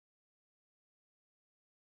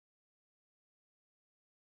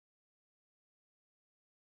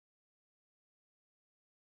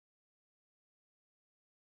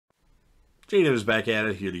J-Dub is back at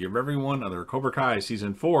it, here to give everyone another Cobra Kai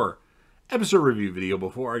Season 4 episode review video.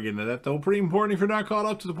 Before I get into that, though, pretty important if you're not caught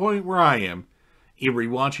up to the point where I am, either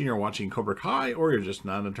rewatching or watching Cobra Kai, or you're just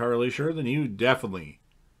not entirely sure, then you definitely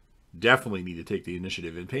need to take the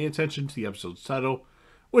initiative and pay attention to the episode's title,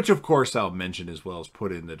 which of course I'll mention as well as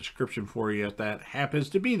put in the description for you if that happens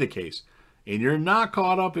to be the case. And you're not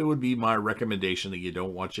caught up, it would be my recommendation that you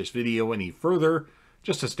don't watch this video any further,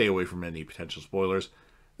 just to stay away from any potential spoilers.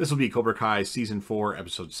 This will be Cobra Kai Season 4,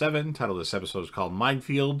 Episode 7. Title of this episode is called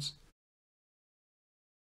Minefields.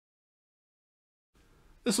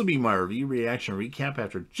 This will be my review, reaction, recap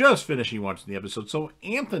after just finishing watching the episode. So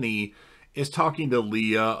Anthony is talking to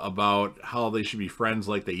Leah about how they should be friends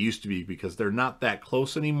like they used to be because they're not that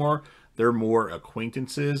close anymore. They're more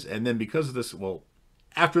acquaintances. And then because of this, well,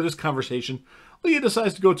 after this conversation, Leah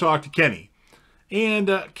decides to go talk to Kenny. And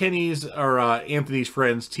Anthony's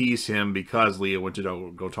friends tease him because Leah went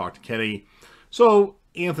to go talk to Kenny. So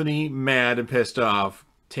Anthony, mad and pissed off,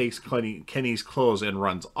 takes Kenny's clothes and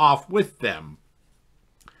runs off with them.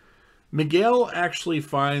 Miguel actually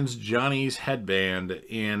finds Johnny's headband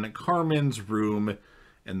in Carmen's room,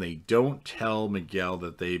 and they don't tell Miguel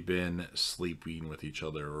that they've been sleeping with each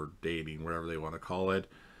other or dating, whatever they want to call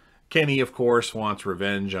it. Kenny, of course, wants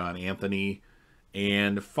revenge on Anthony.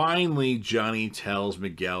 And finally, Johnny tells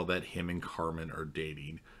Miguel that him and Carmen are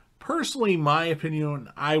dating. Personally, my opinion,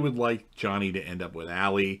 I would like Johnny to end up with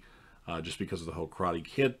Allie, just because of the whole Karate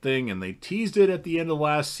Kid thing. And they teased it at the end of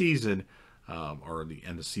last season, or the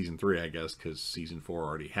end of Season 3, I guess, because Season 4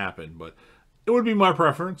 already happened. But it would be my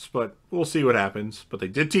preference, but we'll see what happens. But they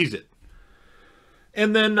did tease it.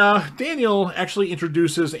 And then Daniel actually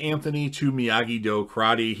introduces Anthony to Miyagi-Do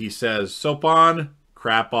Karate. He says, soap on,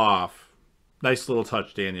 crap off. Nice little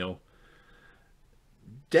touch, Daniel.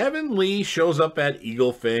 Devin Lee shows up at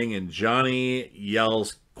Eagle Fang and Johnny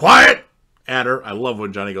yells, quiet, at her. I love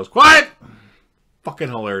when Johnny goes, quiet! Fucking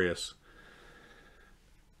hilarious.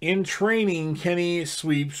 In training, Kenny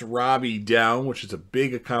sweeps Robbie down, which is a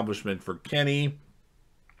big accomplishment for Kenny.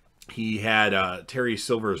 He had Terry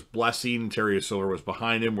Silver's blessing. Terry Silver was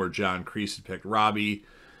behind him where John Kreese had picked Robbie.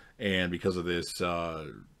 And because of this,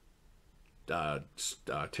 John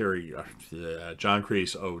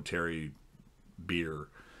Kreese owed Terry beer.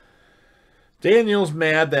 Daniel's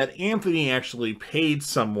mad that Anthony actually paid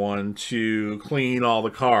someone to clean all the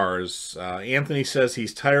cars. Anthony says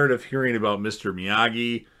he's tired of hearing about Mr.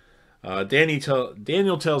 Miyagi.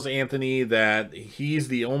 Daniel tells Anthony that he's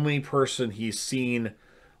the only person he's seen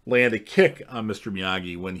land a kick on Mr.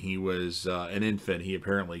 Miyagi when he was an infant. He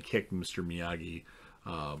apparently kicked Mr. Miyagi.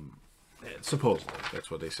 Supposedly,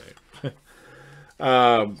 that's what they say.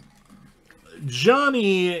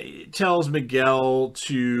 Johnny tells Miguel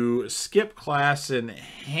to skip class and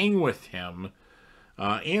hang with him.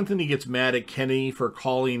 Anthony gets mad at Kenny for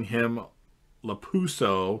calling him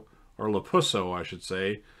Lapuso, or Lapuso, I should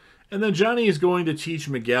say. And then Johnny is going to teach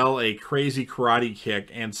Miguel a crazy karate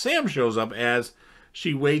kick, and Sam shows up as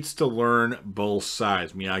she waits to learn both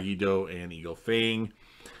sides, Miyagi-Do and Eagle Fang.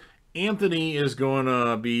 Anthony is going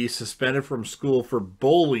to be suspended from school for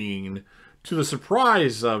bullying, to the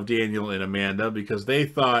surprise of Daniel and Amanda, because they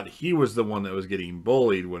thought he was the one that was getting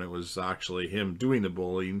bullied when it was actually him doing the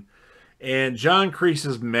bullying. And John Kreese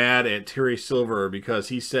is mad at Terry Silver because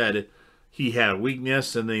he said he had a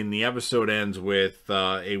weakness, and then the episode ends with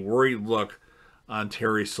a worried look on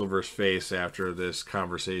Terry Silver's face after this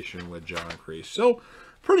conversation with John Kreese. So,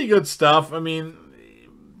 pretty good stuff. I mean,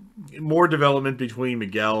 more development between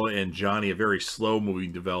Miguel and Johnny, a very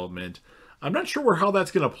slow-moving development. I'm not sure how that's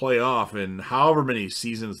going to play off in however many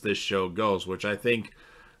seasons this show goes, which I think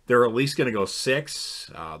they're at least going to go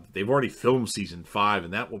 6. They've already filmed Season 5,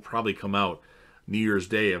 and that will probably come out New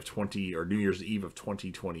Year's Eve of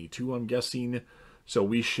 2022, I'm guessing. So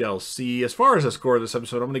we shall see. As far as the score of this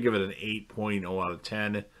episode, I'm going to give it an 8.0 out of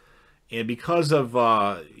 10. And because of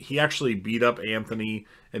he actually beat up Anthony,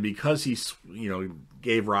 and because he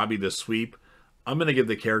gave Robbie the sweep, I'm going to give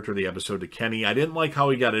the character of the episode to Kenny. I didn't like how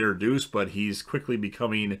he got introduced, but he's quickly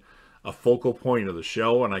becoming a focal point of the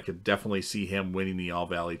show, and I could definitely see him winning the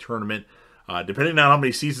All-Valley Tournament, depending on how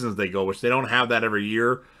many seasons they go, which they don't have that every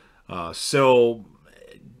year. So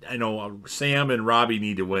I know Sam and Robbie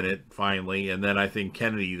need to win it, finally, and then I think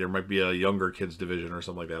Kennedy, there might be a younger kids division or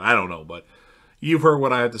something like that. I don't know, but you've heard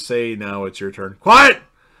what I have to say. Now it's your turn. Quiet!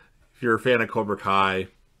 If you're a fan of Cobra Kai,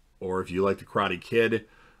 or if you like the Karate Kid,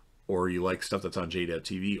 or you like stuff that's on J-Dub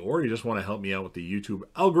TV, or you just want to help me out with the YouTube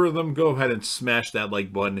algorithm, go ahead and smash that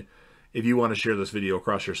like button. If you want to share this video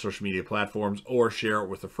across your social media platforms or share it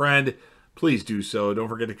with a friend, please do so. Don't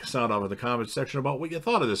forget to sound off in the comments section about what you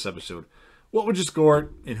thought of this episode. what would you score it,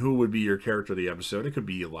 and who would be your character of the episode? It could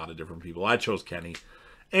be a lot of different people. I chose Kenny.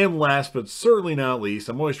 And last but certainly not least,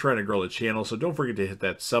 I'm always trying to grow the channel, so don't forget to hit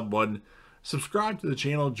that sub button. Subscribe to the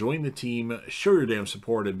channel, join the team, show your damn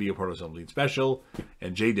support, and be a part of something special.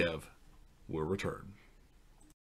 And JDev will return.